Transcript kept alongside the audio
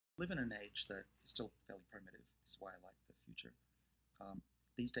live in an age that is still fairly primitive. This is why I like the future.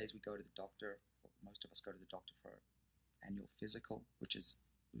 These days we go to the doctor, or most of us go to the doctor for annual physical, which is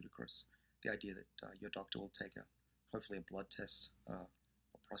ludicrous. The idea that your doctor will take hopefully a blood test,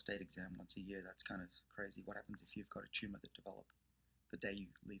 a prostate exam once a year, that's kind of crazy. What happens if you've got a tumor that developed the day you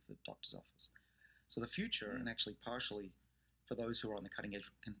leave the doctor's office? So the future, and actually partially for those who are on the cutting edge,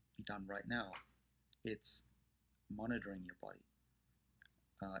 can be done right now. It's monitoring your body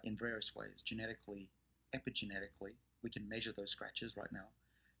in various ways, genetically, epigenetically. We can measure those scratches right now.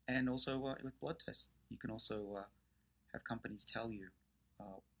 And also with blood tests, you can also have companies tell you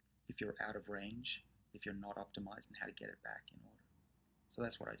if you're out of range, if you're not optimized, and how to get it back in order. So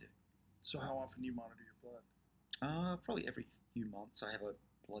that's what I do. So how often do you monitor your blood? Probably every few months. I have a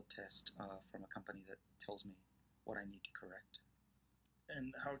blood test from a company that tells me what I need to correct.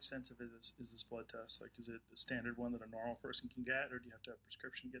 And how extensive is this blood test? Like, is it a standard one that a normal person can get, or do you have to have a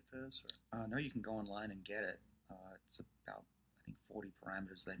prescription to get this? Or? No, you can go online and get it. It's about, I think, 40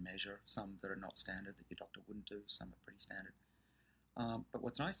 parameters they measure. Some that are not standard that your doctor wouldn't do. Some are pretty standard. But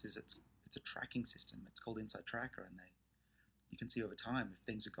what's nice is it's a tracking system. It's called InsideTracker, and you can see over time if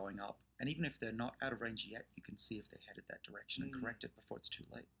things are going up. And even if they're not out of range yet, you can see if they're headed that direction and correct it before it's too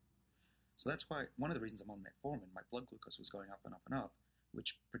late. So that's why one of the reasons I'm on metformin, my blood glucose was going up and up and up,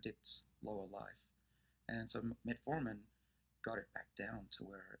 which predicts lower life. And so metformin got it back down to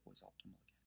where it was optimal again.